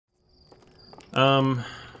Um,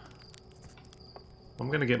 I'm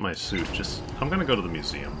gonna get my suit. I'm gonna go to the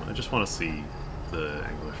museum. I just want to see the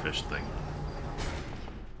anglerfish thing.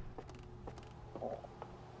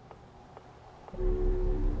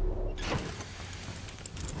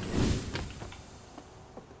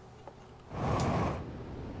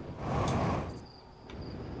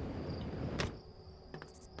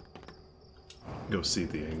 Go see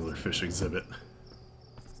the anglerfish exhibit.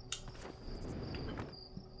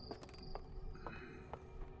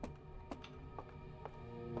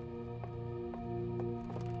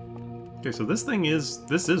 Okay, so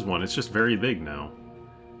this is one. It's just very big now.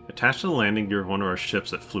 Attached to the landing gear of one of our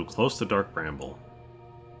ships that flew close to Dark Bramble.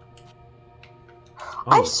 Oh.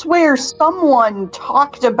 I swear someone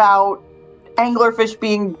talked about anglerfish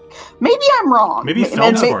being... Maybe I'm wrong. Maybe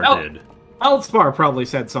Feldspar did. Feldspar probably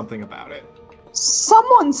said something about it.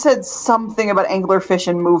 Someone said something about anglerfish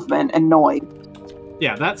and movement and noise.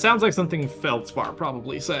 Yeah, that sounds like something Feldspar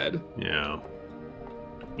probably said. Yeah.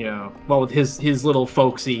 You know, well, with his little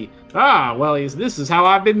folksy, this is how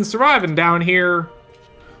I've been surviving down here.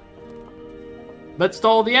 Let's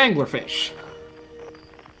stall the anglerfish.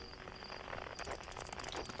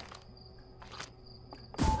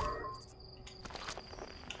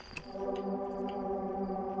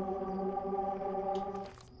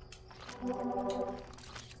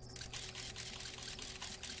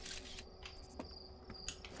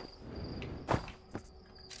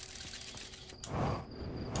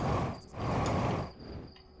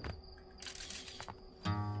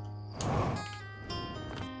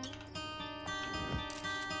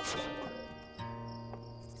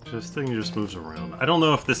 This thing just moves around. I don't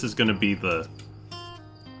know if this is going to be the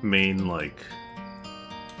main, like...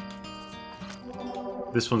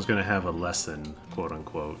 This one's going to have a lesson,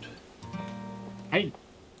 quote-unquote. Hey.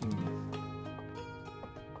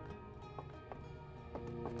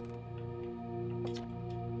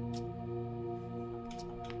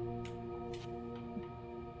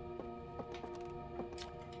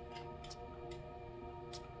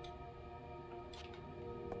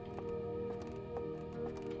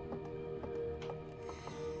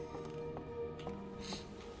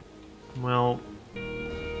 Well,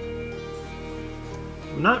 I'm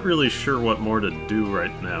not really sure what more to do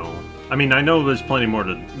right now. I mean, I know there's plenty more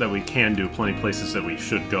that we can do, plenty places that we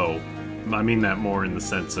should go. I mean that more in the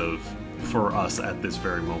sense of for us at this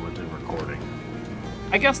very moment in recording.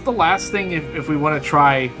 I guess the last thing, if we want to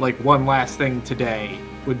try, like, one last thing today,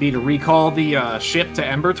 would be to recall the ship to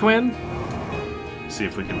Ember Twin. See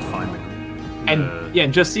if we can find the...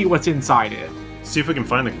 And just see what's inside it. See if we can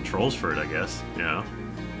find the controls for it, I guess. Yeah.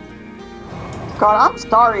 God, I'm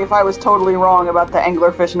sorry if I was totally wrong about the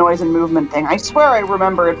anglerfish noise and movement thing. I swear I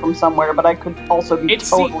remember it from somewhere, but I could also be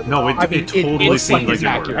totally No, wrong. it totally seemed like it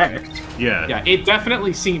accurate. worked. Yeah. Yeah, it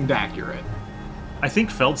definitely seemed accurate. I think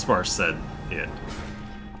Feldspar said it.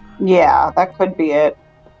 Yeah, that could be it.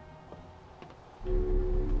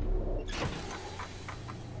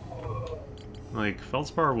 Like,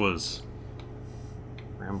 Feldspar was...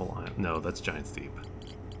 Bramble Island. No, that's Giant's Deep.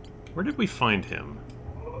 Where did we find him?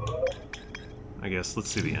 I guess, let's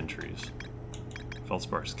see the entries.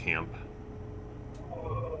 Feldspar's camp.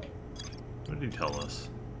 What did he tell us?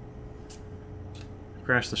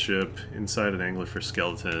 Crash the ship, inside an anglerfish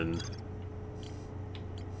skeleton.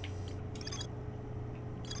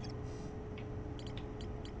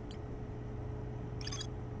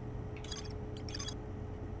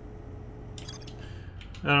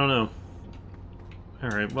 I don't know.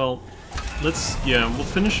 Alright, well, we'll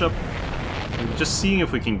finish up just seeing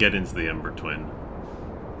if we can get into the Ember Twin.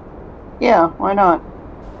 Yeah, why not?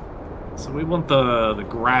 So we want the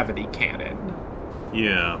gravity cannon.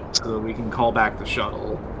 Yeah. So that we can call back the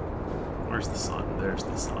shuttle. Where's the sun? There's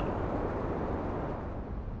the sun.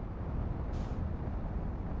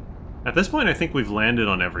 At this point, I think we've landed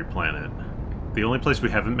on every planet. The only place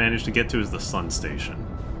we haven't managed to get to is the sun station.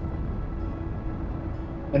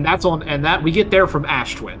 And that's on, and that we get there from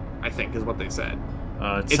Ash Twin, I think, is what they said.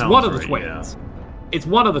 It's one of the twins. Yeah. It's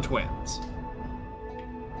one of the twins.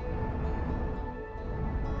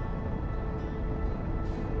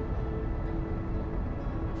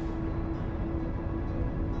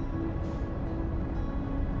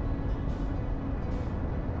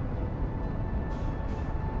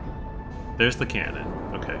 There's the cannon.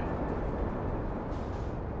 Okay.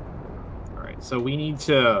 Alright, so we need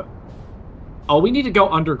to... Oh, we need to go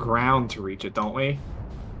underground to reach it, don't we?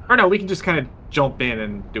 Or no, we can just kind of jump in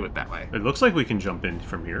and do it that way. It looks like we can jump in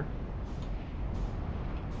from here.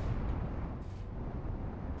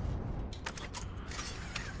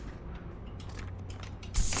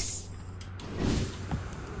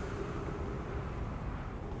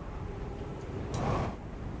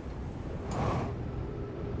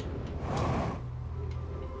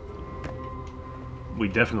 we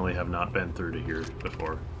definitely have not been through to here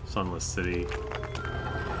before. Sunless City.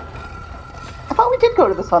 I thought we did go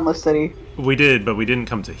to the Sunless City. We did, but we didn't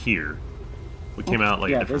come to here. We came out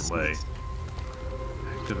like a different way.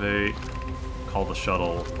 Activate. Call the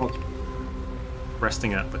shuttle.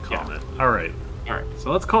 Resting at the comet. Yeah. Alright. Alright,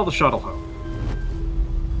 so let's call the shuttle home.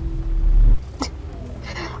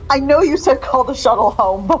 I know you said call the shuttle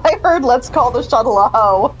home, but I heard let's call the shuttle a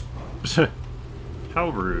hoe. How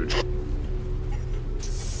rude.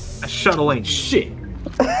 A shuttle ain't shit.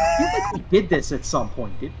 I think we did this at some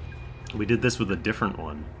point, did We did this with a different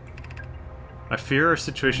one. I fear our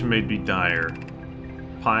situation may be dire.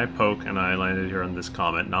 Pi, Poke, and I landed here on this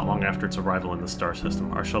comet not long after its arrival in the star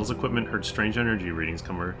system. Our shuttle's equipment heard strange energy readings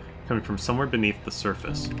coming from somewhere beneath the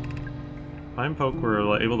surface. Pi and Poke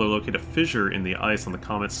were able to locate a fissure in the ice on the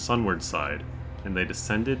comet's sunward side, and they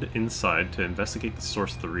descended inside to investigate the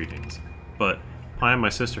source of the readings. But Pi and my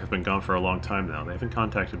sister have been gone for a long time now. They haven't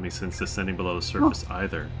contacted me since descending below the surface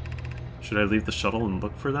either. Should I leave the shuttle and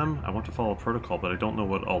look for them? I want to follow protocol, but I don't know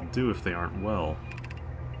what I'll do if they aren't well.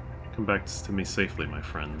 Come back to me safely, my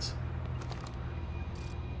friends.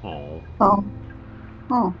 Oh.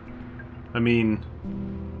 Oh. I mean,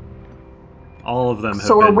 all of them have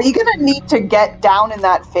So are been... we gonna need to get down in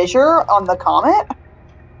that fissure on the comet?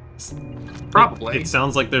 Probably. It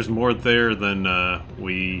sounds like there's more there than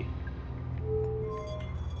we...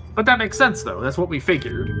 But that makes sense, though. That's what we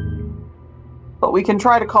figured. But we can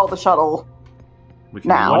try to call the shuttle. We can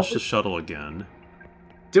Now. launch the shuttle again.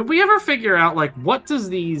 Did we ever figure out, like, what does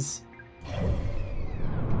these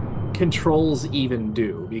controls even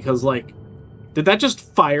do? Because, like, did that just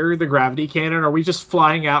fire the gravity cannon? Are we just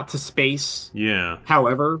flying out to space? Yeah.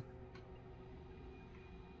 However?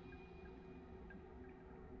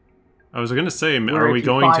 I was going to say, Or are if we you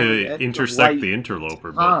going fire it to at the intersect right the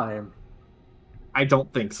interloper? But time. I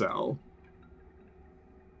don't think so.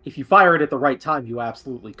 If you fire it at the right time, you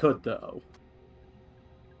absolutely could, though.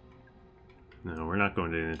 no, we're not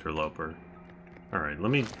going to the interloper. Alright,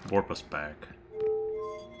 let me warp us back.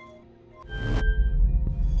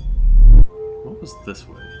 What was this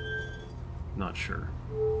way? Not sure.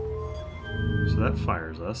 So that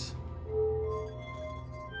fires us.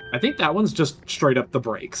 I think that one's just straight up the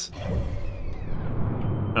brakes.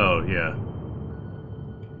 Oh, yeah.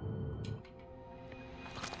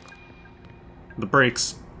 The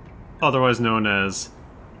brakes, otherwise known as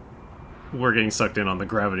we're getting sucked in on the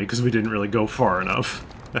gravity because we didn't really go far enough.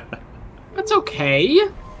 That's okay.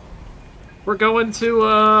 We're going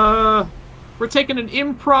to, we're taking an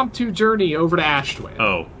impromptu journey over to Ashtwin.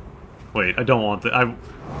 Oh. Wait, I don't want that.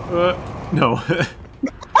 No.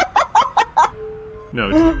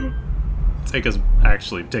 No. Take us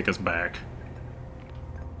back.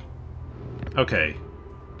 Okay.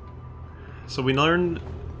 So we learned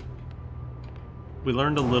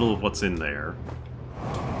a little of what's in there.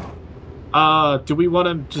 Do we want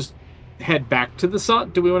to just head back to the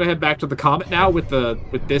sun? Do we want to head back to the comet now with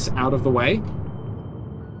this out of the way?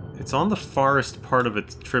 It's on the farthest part of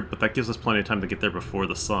its trip, but that gives us plenty of time to get there before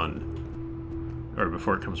the sun. Or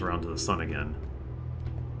before it comes around to the sun again.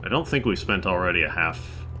 I don't think we've spent already a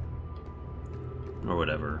half... or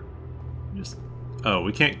whatever. Just... Oh,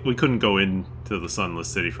 we couldn't go into the Sunless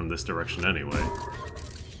City from this direction anyway.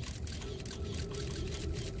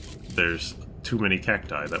 There's too many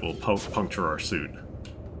cacti that will puncture our suit.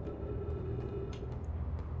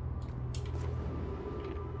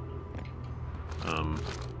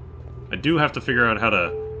 I do have to figure out how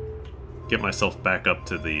to get myself back up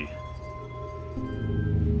to the...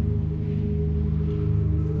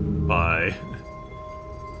 Bye.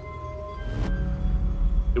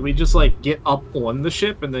 Do we just, like, get up on the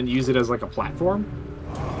ship and then use it as, like, a platform?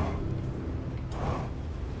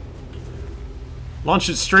 Launch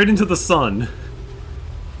it straight into the sun.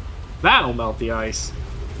 That'll melt the ice.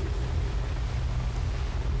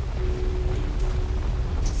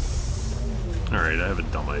 Alright, I have a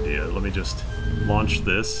dumb idea. Let me just launch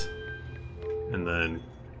this, and then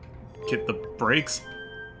get the brakes.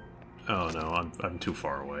 Oh no, I'm too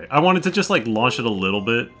far away. I wanted to just like launch it a little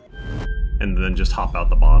bit, and then just hop out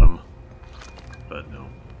the bottom. But no.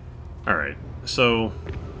 Alright, so...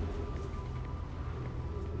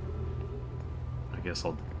 I guess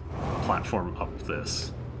I'll platform up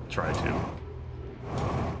this. Try to.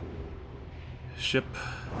 Ship.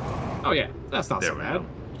 Oh yeah, that's not There so we bad. go.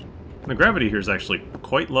 The gravity here is actually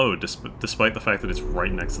quite low, despite the fact that it's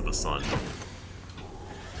right next to the sun.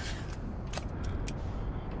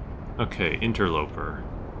 Okay, interloper.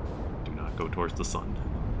 Do not go towards the sun.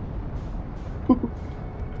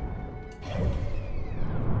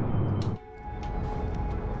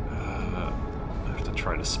 I have to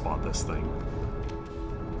try to spot this thing.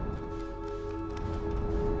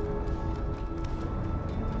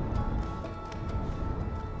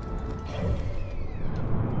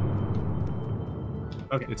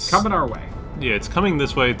 Okay, It's- it's coming our way. Yeah, it's coming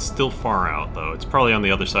this way. It's still far out, though. It's probably on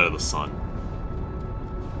the other side of the sun.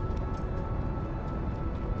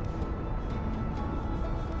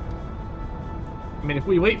 I mean, if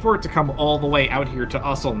we wait for it to come all the way out here to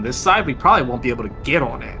us on this side, we probably won't be able to get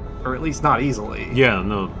on it. Or at least not easily. Yeah,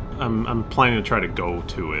 no, I'm planning to try to go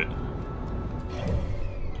to it.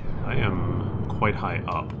 I am quite high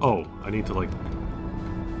up. Oh, I need to, like,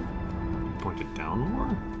 point it down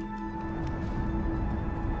more?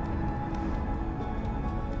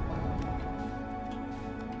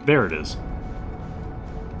 There it is.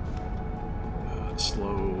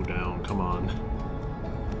 Slow down, come on.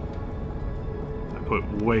 I put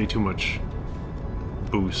way too much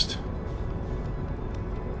boost.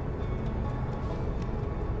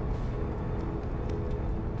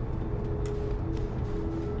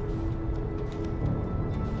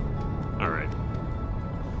 Alright.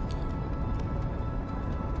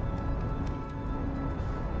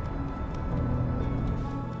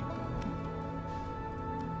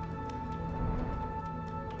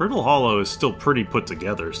 Brittle Hollow is still pretty put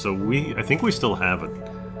together, so I think we still have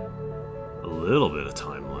a little bit of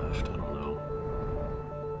time left. I don't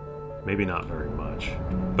know. Maybe not very much.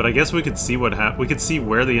 But I guess we could see we could see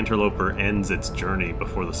where the interloper ends its journey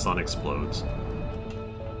before the sun explodes.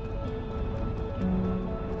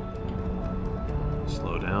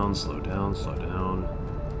 Slow down, slow down, slow down.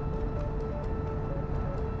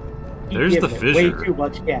 There's the fissure. Way too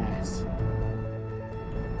much gas.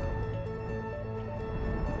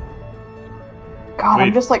 God, Wait.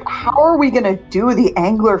 I'm just like, how are we gonna do the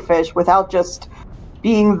anglerfish without just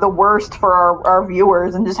being the worst for our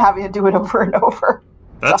viewers and just having to do it over and over?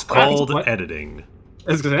 That's called what- editing.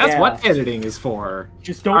 That's Yeah. what editing is for.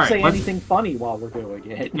 Just don't All right, say let's- anything funny while we're doing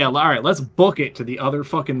it. Yeah, all right, let's book it to the other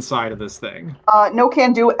fucking side of this thing. No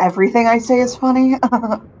can do. Everything I say is funny.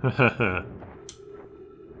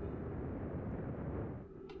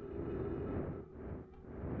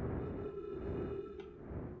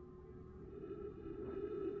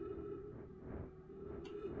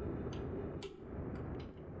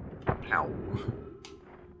 Ow.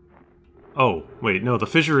 Oh, wait, no, the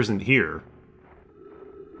fissure isn't here.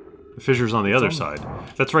 The fissure's on the other side.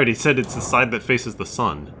 That's right, he said it's the side that faces the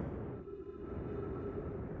sun.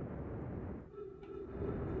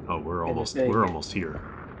 Oh, we're almost here.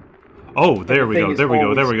 Oh, there we thing go, is there we go,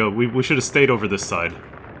 always- there we go. We should have stayed over this side.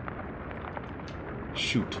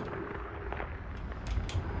 Shoot.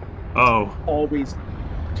 Oh, Always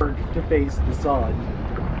turn to face the sun.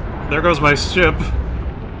 there goes my ship.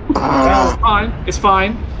 It's fine. It's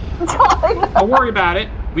fine. It's fine. Don't worry about it.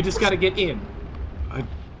 We just gotta get in. I-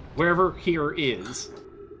 Wherever here is.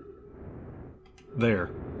 There.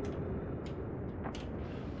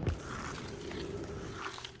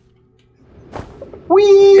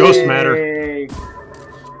 Whee! Ghost matter. Yay.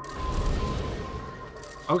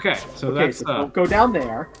 Okay, so Okay, that's so don't go down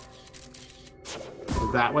there.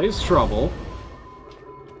 that way is trouble.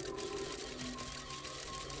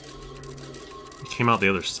 It came out the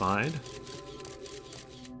other side?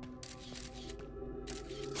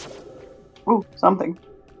 Ooh, something.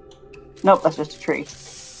 Nope, that's just a tree.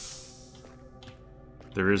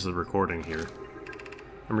 There is a recording here.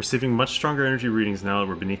 I'm receiving much stronger energy readings now that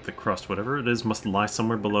we're beneath the crust. Whatever it is must lie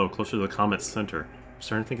somewhere below, closer to the comet's center. I'm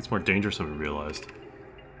starting to think it's more dangerous than we realized.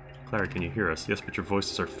 Clara, can you hear us? Yes, but your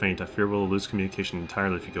voices are faint. I fear we'll lose communication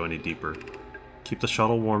entirely if you go any deeper. Keep the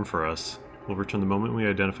shuttle warm for us. We'll return the moment we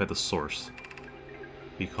identify the source.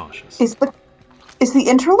 Be cautious. Is the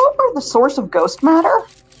interloper the source of ghost matter?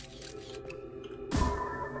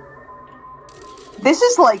 This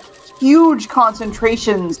is like huge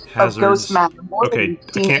concentrations Hazards. of ghost matter. More than Okay, we've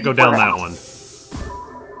I seen can't go down anywhere that else. one.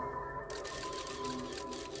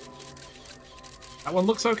 That one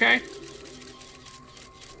looks okay.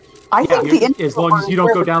 I think the interloper As long as you don't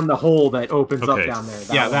is go where down the hole that opens Okay. up down there.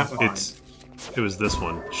 Yeah, one's that fine. It was this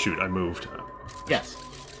one. Shoot, I moved. Yes.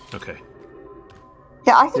 Okay.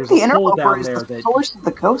 Yeah, I think There's the a hole interloper down is there the that- source of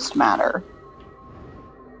the ghost matter.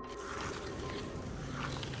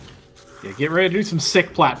 Yeah, get ready to do some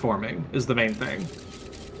sick platforming is the main thing.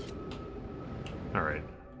 Alright.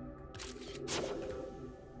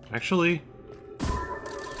 Actually...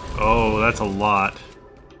 Oh, that's a lot.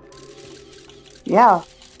 Yeah,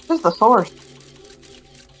 this is the source.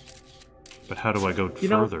 But how do I go You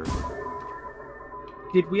know- further?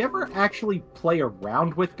 Did we ever actually play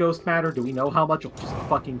around with ghost matter? Do we know how much it'll just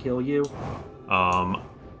fucking kill you? I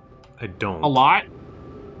don't. A lot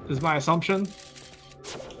is my assumption.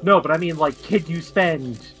 No, but I mean, like, could you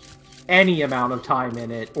spend any amount of time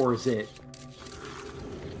in it, or is it...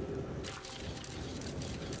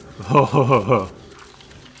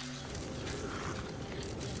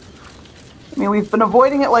 mean, we've been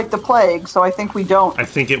avoiding it like the plague, so I think we don't. I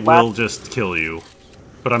think it will just kill you.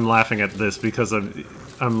 But I'm laughing at this because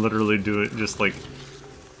I'm literally doing just like,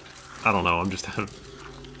 I don't know, I'm just having,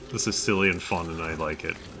 this is silly and fun and I like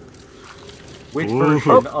it. Which Ooh.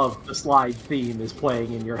 version of the slide theme is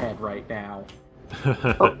playing in your head right now?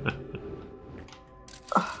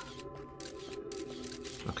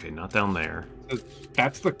 Okay, not down there.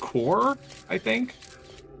 That's the core, I think.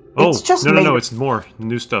 Oh, It's just no, made- it's more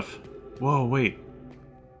new stuff. Whoa, wait.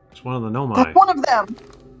 It's one of the Nomai. That's one of them.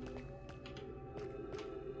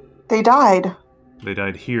 They died. They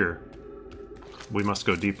died here. We must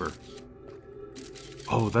go deeper.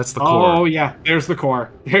 Oh, that's the core. Oh yeah, there's the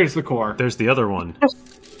core. There's the core. There's the other one.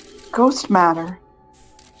 Ghost matter.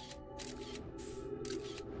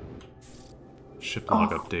 Ship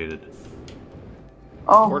log updated.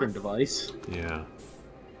 Oh, Recording device. Yeah.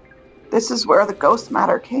 this is where the ghost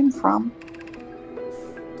matter came from.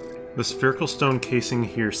 The spherical stone casing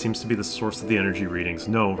here seems to be the source of the energy readings.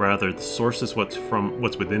 No, rather, the source is what's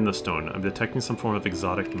within the stone. I'm detecting some form of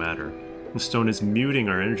exotic matter. The stone is muting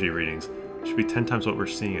our energy readings. It should be 10 times what we're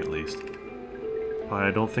seeing at least.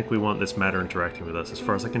 I don't think we want this matter interacting with us. As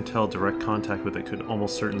far as I can tell, direct contact with it could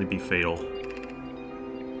almost certainly be fatal.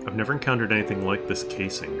 I've never encountered anything like this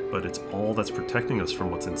casing, but it's all that's protecting us from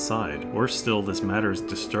what's inside. Worse still, this matter is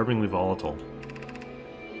disturbingly volatile.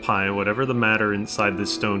 Pi, whatever the matter inside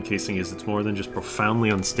this stone casing is, it's more than just profoundly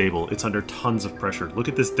unstable. It's under tons of pressure. Look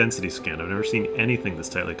at this density scan. I've never seen anything this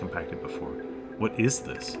tightly compacted before. What is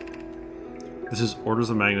this? This is orders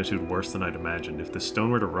of magnitude worse than I'd imagined. If the stone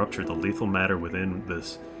were to rupture, the lethal matter within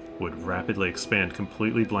this would rapidly expand,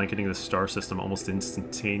 completely blanketing the star system almost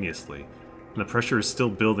instantaneously. And the pressure is still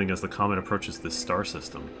building as the comet approaches this star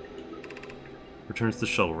system. Returns to the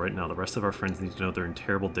shuttle right now. The rest of our friends need to know they're in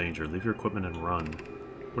terrible danger. Leave your equipment and run.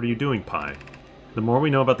 What are you doing, Pi? The more we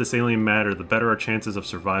know about this alien matter, the better our chances of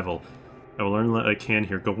survival. I will learn what I can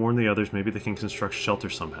here. Go warn the others. Maybe they can construct shelter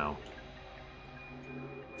somehow.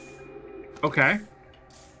 Okay.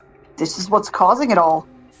 This is what's causing it all.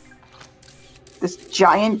 This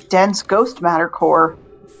giant, dense ghost matter core.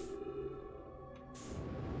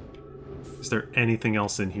 Is there anything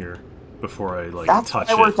else in here before I, like, That's touch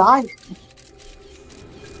why we're it? dying.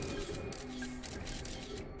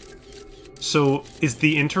 So, is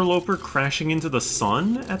the interloper crashing into the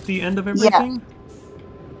sun at the end of everything?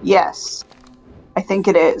 Yes. I think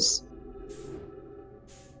it is.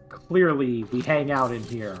 Clearly, we hang out in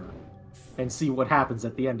here and see what happens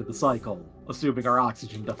at the end of the cycle, assuming our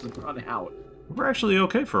oxygen doesn't run out. We're actually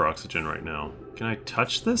okay for oxygen right now. Can I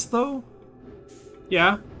touch this, though?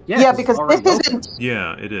 Yeah. Yeah, 'cause because it's already this open. isn't.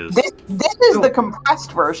 Yeah, it is. This is the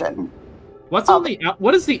compressed version. What's on the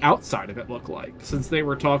what does the outside of it look like? Since they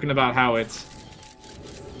were talking about how it's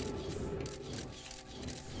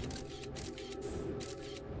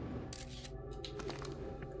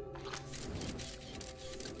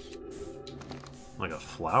Like a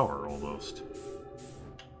flower, almost.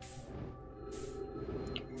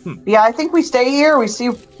 Yeah, I think we stay here. We see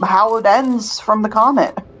how it ends from the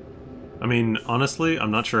comet. I mean, honestly,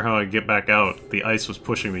 I'm not sure how I get back out. The ice was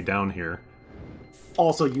pushing me down here.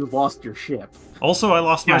 Also, you lost your ship. Also, I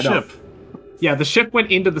lost my Yeah, I know. ship. yeah, the ship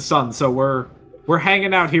went into the sun, so we're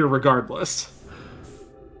hanging out here regardless.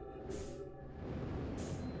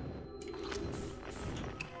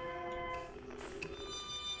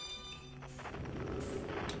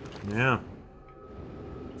 Yeah.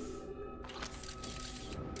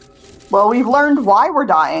 Well, we've learned why we're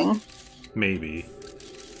dying. Maybe.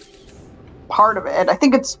 Part of it. I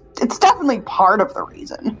think it's definitely part of the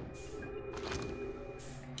reason.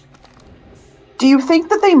 Do you think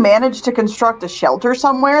that they managed to construct a shelter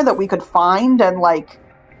somewhere that we could find and, like,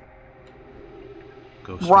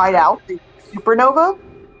 Ghost ride Rider. out the supernova?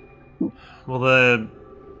 Well,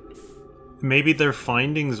 maybe their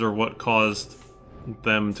findings are what caused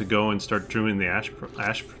them to go and start doing the Ash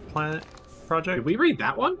Planet project. Did we read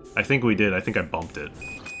that one? I think we did. I think I bumped it.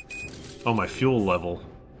 Oh, my fuel level.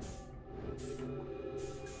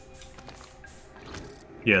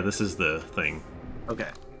 Yeah, this is the thing. Okay.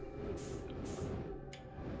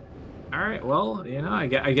 All right. Well, you know, I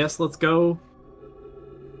guess let's go.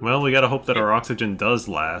 Well, we gotta hope that our oxygen does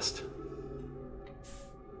last.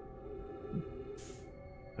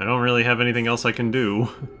 I don't really have anything else I can do.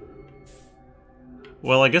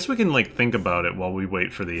 Well, I guess we can, like, think about it while we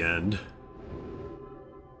wait for the end.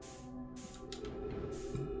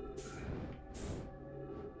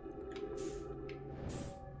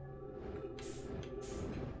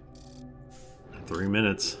 Three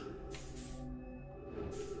minutes.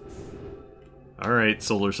 Alright,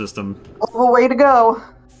 solar system. Well, way to go.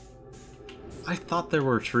 I thought there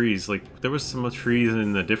were trees. Like, there was some trees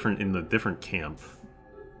in the different camp.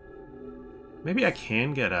 Maybe I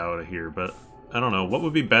can get out of here, but I don't know. What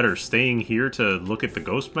would be better, staying here to look at the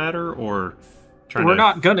ghost matter, or trying We're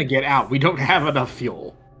not gonna get out. We don't have enough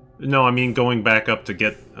fuel. No, I mean going back up to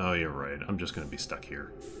get... Oh, you're right. I'm just gonna be stuck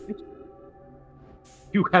here.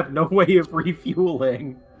 You have no way of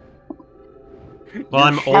refueling. Well,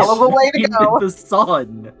 I'm Hell of a also... way to In go. the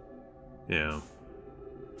sun. Yeah.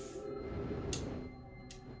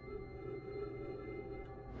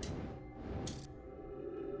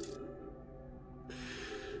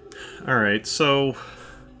 Alright, so...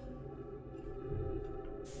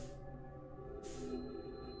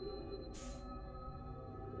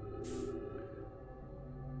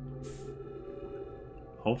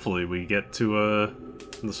 Hopefully we get to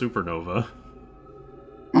the supernova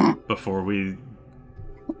before we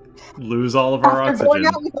lose all of our After oxygen. going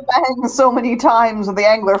out with a bang so many times with the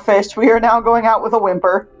anglerfish, we are now going out with a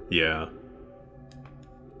whimper. Yeah.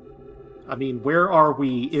 I mean, where are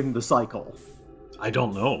we in the cycle? I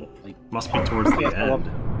don't know. Must be towards the end.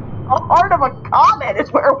 The heart of a comet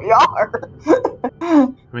is where we are.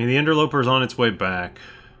 I mean, the interloper's on its way back.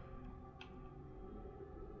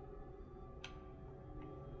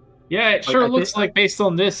 Yeah, it sure looks like, based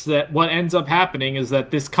on this, that what ends up happening is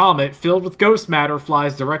that this comet, filled with ghost matter,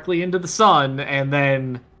 flies directly into the sun, and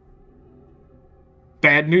then...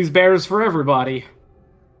 bad news bears for everybody.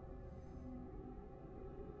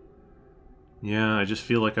 Yeah, I just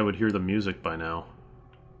feel like I would hear the music by now.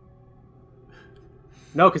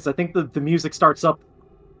 No, because I think the music starts up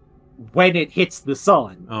when it hits the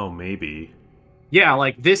sun. Oh, maybe. Yeah,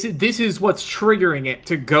 like, this is what's triggering it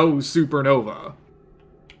to go supernova.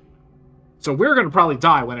 So we're gonna probably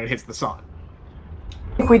die when it hits the sun.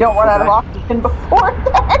 If we don't run out of oxygen before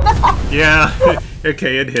then. Yeah,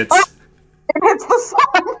 okay, it hits. It hits the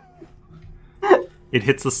sun. It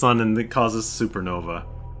hits the sun and it causes supernova.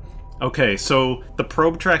 Okay, so the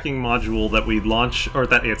probe tracking module that we launch, or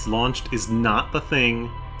that it's launched, is not the thing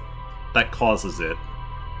that causes it.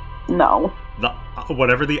 No. The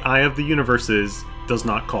whatever the eye of the universe is does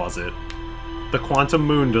not cause it. The quantum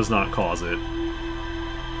moon does not cause it.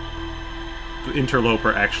 The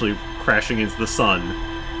interloper actually crashing into the sun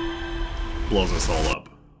blows us all up.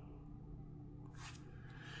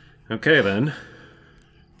 Okay, then.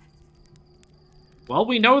 Well,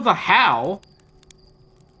 we know the how.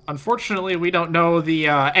 Unfortunately, we don't know the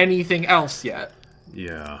anything else yet.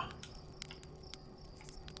 Yeah.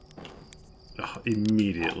 Ugh,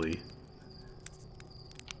 immediately.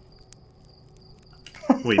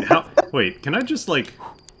 Wait, how... Wait, can I just, like...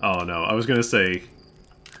 Oh, no, I was gonna say...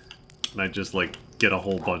 Can I just, like, get a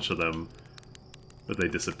whole bunch of them, but they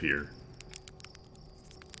disappear?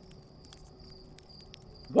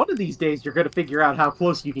 One of these days, you're gonna figure out how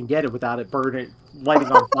close you can get it without it burning,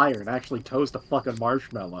 lighting on fire, and actually toast a fucking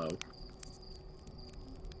marshmallow.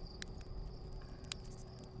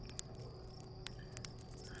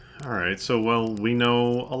 Alright, so, well, we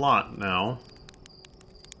know a lot now.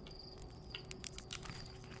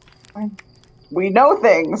 We know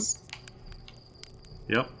things.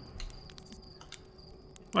 Yep.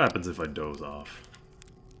 What happens if I doze off?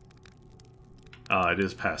 It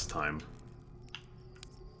is past time.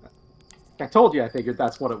 I told you I figured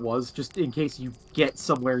that's what it was, just in case you get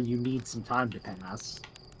somewhere you need some time to pass.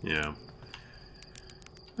 Yeah.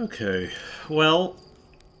 Okay, well,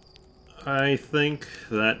 I think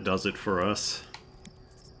that does it for us.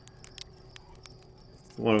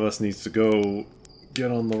 One of us needs to go get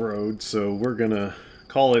on the road, so we're gonna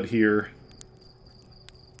call it here.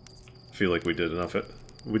 I feel like we did enough.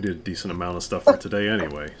 We did a decent amount of stuff for today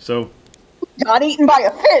anyway, so... Got eaten by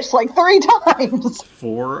a fish like 3 times.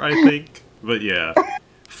 4, I think? But yeah.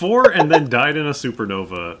 4 and then died in a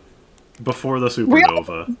supernova before the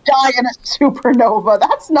supernova. Die in a supernova.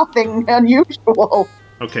 That's nothing unusual.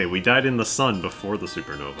 Okay, we died in the sun before the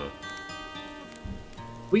supernova.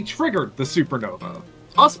 We triggered the supernova.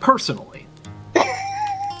 Us personally.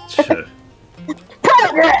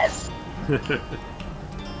 Progress!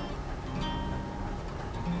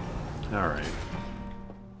 Alright.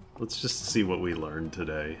 Let's just see what we learned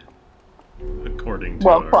today. According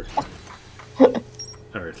to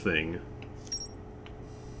our thing.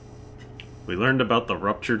 We learned about the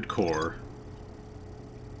ruptured core.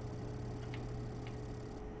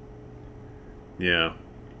 Yeah.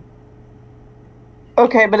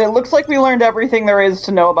 Okay, but it looks like we learned everything there is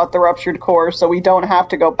to know about the ruptured core, so we don't have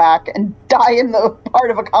to go back and die in the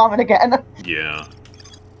part of a comet again. Yeah.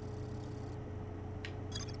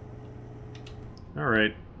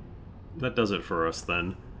 Alright. That does it for us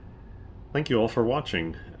then. Thank you all for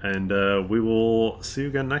watching, and we will see you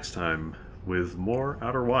again next time. with more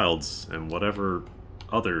Outer Wilds and whatever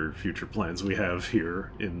other future plans we have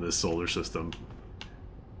here in the solar system.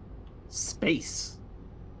 Space.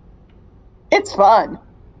 It's fun.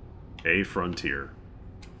 A frontier.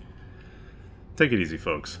 Take it easy,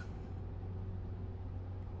 folks.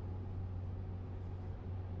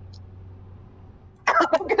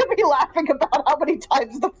 I'm gonna be laughing about how many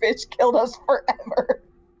times the fish killed us forever.